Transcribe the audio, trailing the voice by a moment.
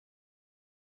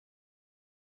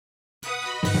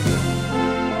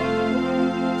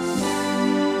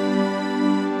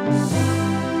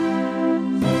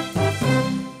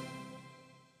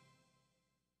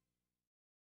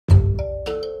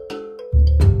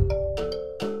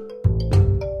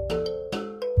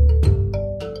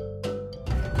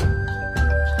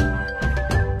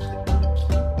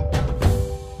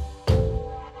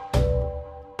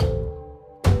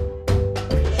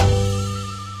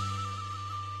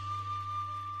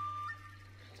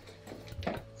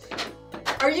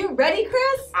Are you ready,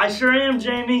 Chris? I sure am,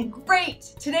 Jamie. Great!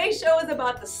 Today's show is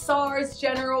about the SSARS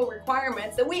general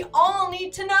requirements that we all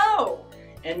need to know.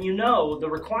 And you know, the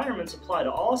requirements apply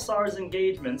to all SSARS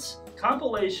engagements,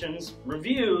 compilations,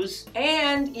 reviews,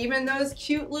 and even those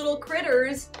cute little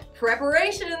critters,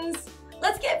 preparations.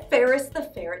 Let's get Ferris the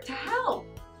ferret to help.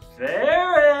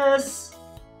 Ferris!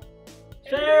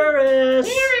 Ferris!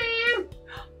 Here I am!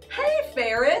 Hey,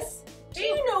 Ferris! Do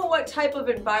you know what type of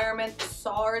environment the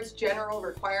SSARS general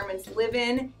requirements live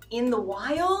in the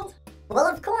wild? Well,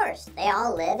 of course. They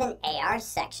all live in AR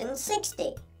Section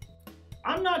 60.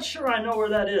 I'm not sure I know where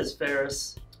that is,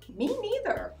 Ferris. Me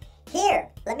neither. Here,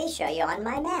 let me show you on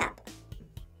my map.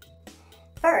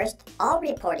 First, all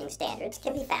reporting standards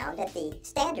can be found at the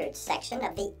Standards section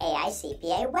of the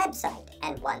AICPA website.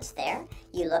 And once there,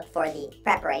 you look for the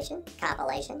Preparation,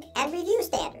 Compilation, and Review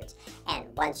Standards. And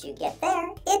once you get there,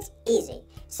 it's easy.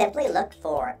 Simply look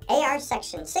for AR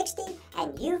Section 60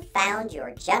 and you've found your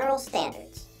general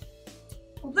standards.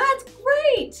 Well, that's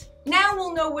great! Now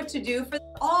we'll know what to do for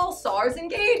all SSARS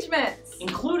engagements.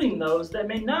 Including those that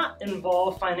may not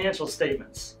involve financial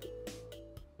statements.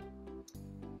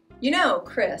 You know,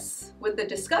 Chris, with the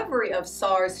discovery of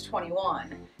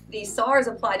SARS-21, the SSARS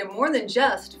apply to more than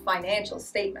just financial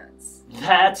statements.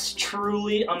 That's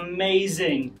truly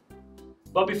amazing.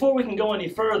 But before we can go any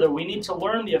further, we need to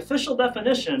learn the official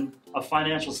definition of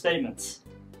financial statements.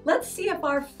 Let's see if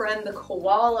our friend the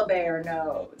koala bear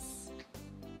knows.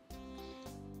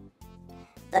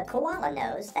 The koala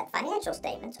knows that financial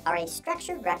statements are a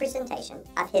structured representation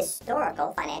of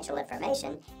historical financial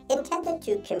information intended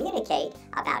to communicate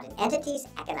about an entity's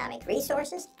economic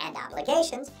resources and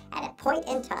obligations at a point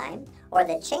in time or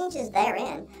the changes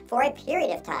therein for a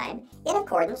period of time in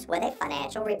accordance with a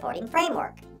financial reporting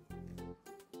framework.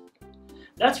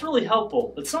 That's really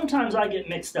helpful, but sometimes I get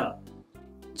mixed up.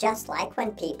 Just like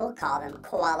when people call them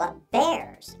koala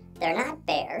bears. They're not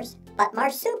bears, but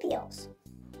marsupials.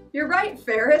 You're right,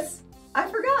 Ferris. I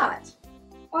forgot.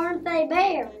 Aren't they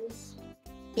bears?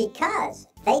 Because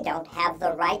they don't have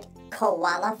the right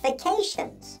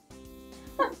koalifications.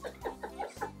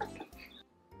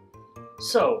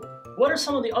 So, what are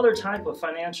some of the other type of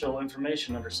financial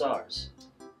information under SSARS?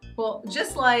 Well,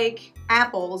 just like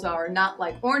apples are not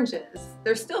like oranges,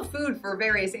 they're still food for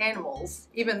various animals,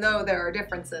 even though there are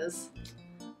differences.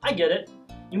 I get it.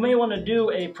 You may want to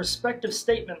do a prospective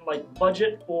statement like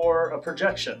budget or a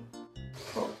projection.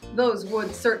 Well, those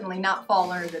would certainly not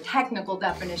fall under the technical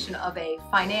definition of a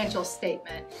financial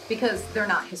statement because they're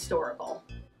not historical.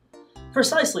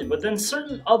 Precisely, but then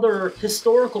certain other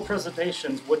historical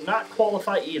presentations would not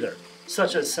qualify either,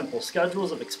 such as simple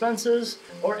schedules of expenses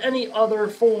or any other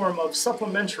form of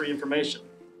supplementary information.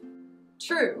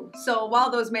 True. So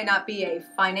while those may not be a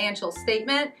financial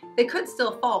statement, they could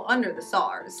still fall under the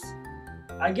SSARS.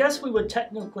 I guess we would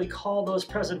technically call those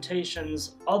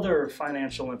presentations other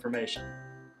financial information.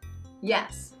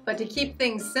 Yes, but to keep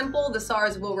things simple, the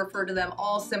SSARS will refer to them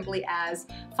all simply as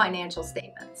financial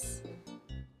statements.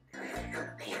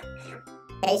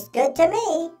 Tastes good to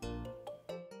me.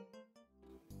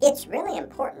 It's really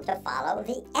important to follow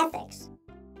the ethics.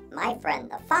 My friend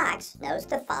the fox knows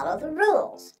to follow the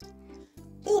rules.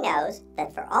 He knows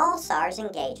that for all SSARS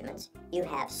engagements, you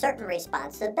have certain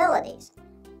responsibilities.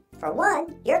 For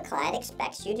one, your client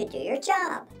expects you to do your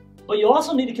job. But you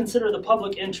also need to consider the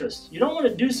public interest. You don't want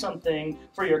to do something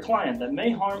for your client that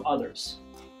may harm others.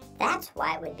 That's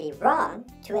why it would be wrong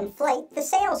to inflate the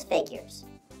sales figures.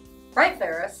 Right,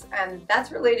 Ferris, and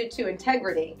that's related to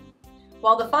integrity.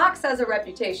 While the fox has a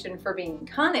reputation for being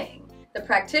cunning, the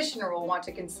practitioner will want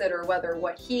to consider whether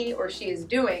what he or she is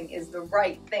doing is the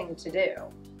right thing to do.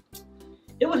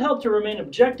 It would help to remain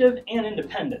objective and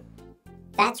independent.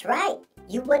 That's right.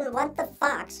 You wouldn't want the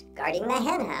fox guarding the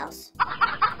hen house.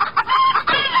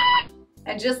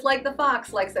 And just like the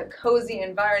fox likes a cozy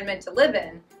environment to live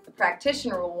in, the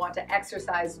practitioner will want to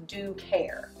exercise due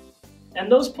care.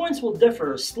 And those points will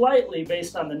differ slightly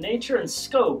based on the nature and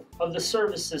scope of the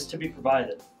services to be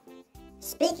provided.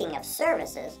 Speaking of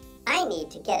services, I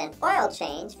need to get an oil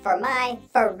change for my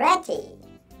Ferretti.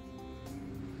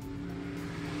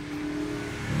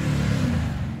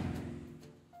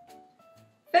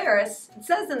 Ferris, it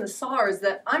says in the SSARS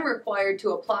that I'm required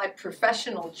to apply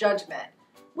professional judgment.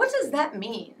 What does that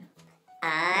mean?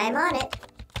 I'm on it.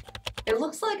 It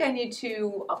looks like I need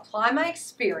to apply my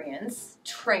experience,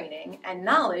 training, and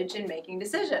knowledge in making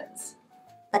decisions.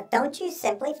 But don't you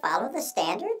simply follow the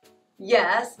standard?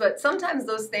 Yes, but sometimes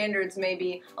those standards may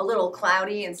be a little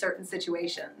cloudy in certain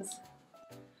situations.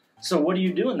 So what do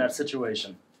you do in that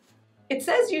situation? It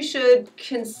says you should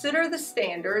consider the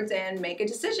standards and make a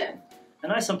decision.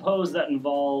 And I suppose that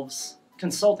involves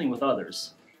consulting with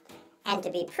others. And to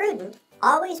be prudent,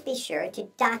 always be sure to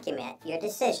document your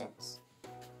decisions.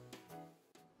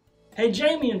 Hey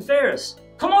Jamie and Ferris,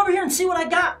 come over here and see what I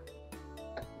got!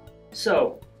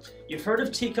 So, you've heard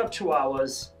of teacup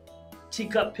chihuahuas,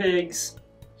 teacup pigs.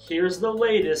 Here's the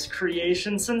latest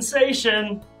creation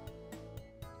sensation.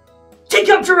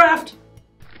 Teacup giraffe!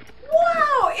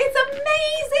 Wow, it's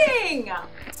amazing!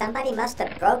 Somebody must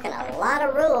have broken a lot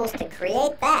of rules to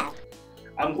create that.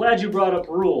 I'm glad you brought up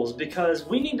rules because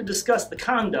we need to discuss the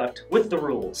conduct with the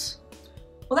rules.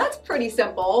 Well, that's pretty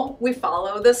simple. We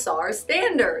follow the SSARS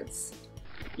standards.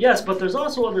 Yes, but there's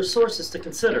also other sources to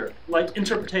consider, like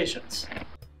interpretations.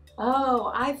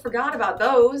 Oh, I forgot about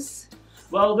those.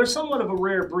 Well, they're somewhat of a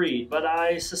rare breed, but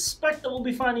I suspect that we'll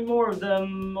be finding more of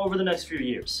them over the next few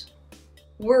years.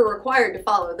 We're required to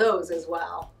follow those as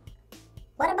well.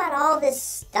 What about all this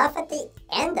stuff at the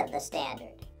end of the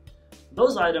standard?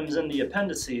 Those items in the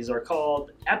appendices are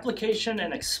called application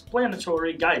and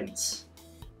explanatory guidance.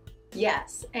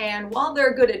 Yes, and while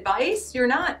they're good advice, you're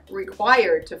not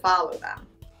required to follow them.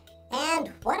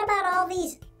 And what about all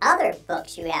these other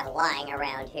books you have lying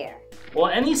around here?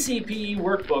 Well, any CPE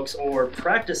workbooks or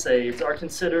practice aids are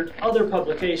considered other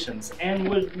publications and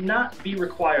would not be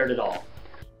required at all.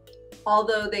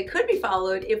 Although they could be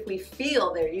followed if we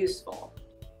feel they're useful.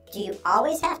 Do you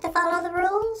always have to follow the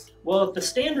rules? Well, if the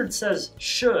standard says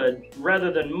should rather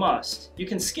than must, you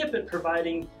can skip it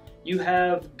providing you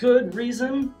have good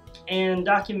reason and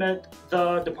document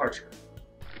the departure.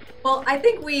 Well, I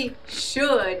think we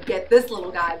should get this little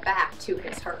guy back to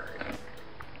his herd.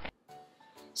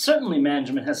 Certainly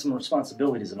management has some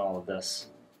responsibilities in all of this.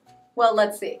 Well,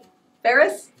 let's see.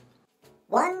 Ferris?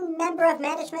 One member of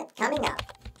management coming up.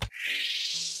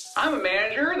 I'm a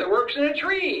manager that works in a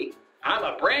tree. I'm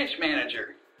a branch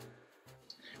manager.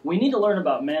 We need to learn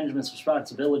about management's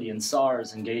responsibility in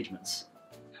SSARS engagements.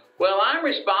 Well, I'm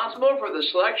responsible for the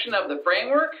selection of the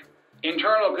framework,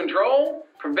 internal control,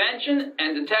 prevention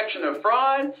and detection of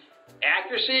fraud,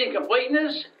 accuracy and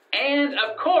completeness, and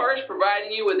of course,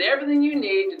 providing you with everything you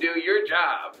need to do your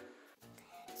job.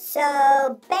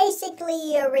 So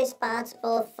basically you're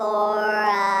responsible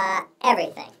for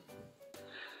everything.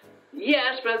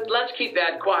 Yes, but let's keep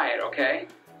that quiet, okay?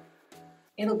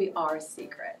 It'll be our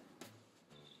secret.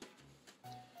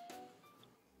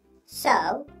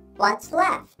 So, what's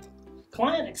left?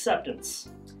 Client acceptance.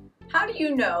 How do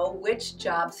you know which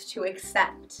jobs to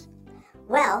accept?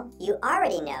 Well, you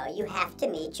already know you have to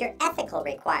meet your ethical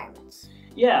requirements.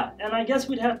 Yeah, and I guess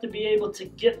we'd have to be able to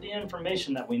get the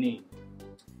information that we need.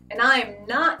 And I am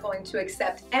not going to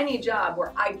accept any job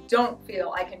where I don't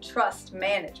feel I can trust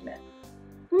management.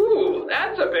 Ooh,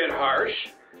 that's a bit harsh.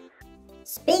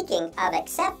 Speaking of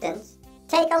acceptance,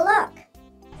 take a look.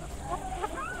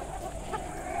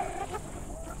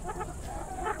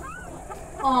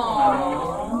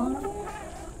 Aww.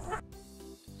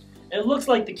 It looks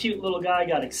like the cute little guy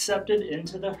got accepted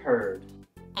into the herd.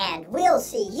 And we'll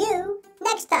see you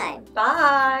next time.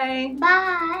 Bye. Bye.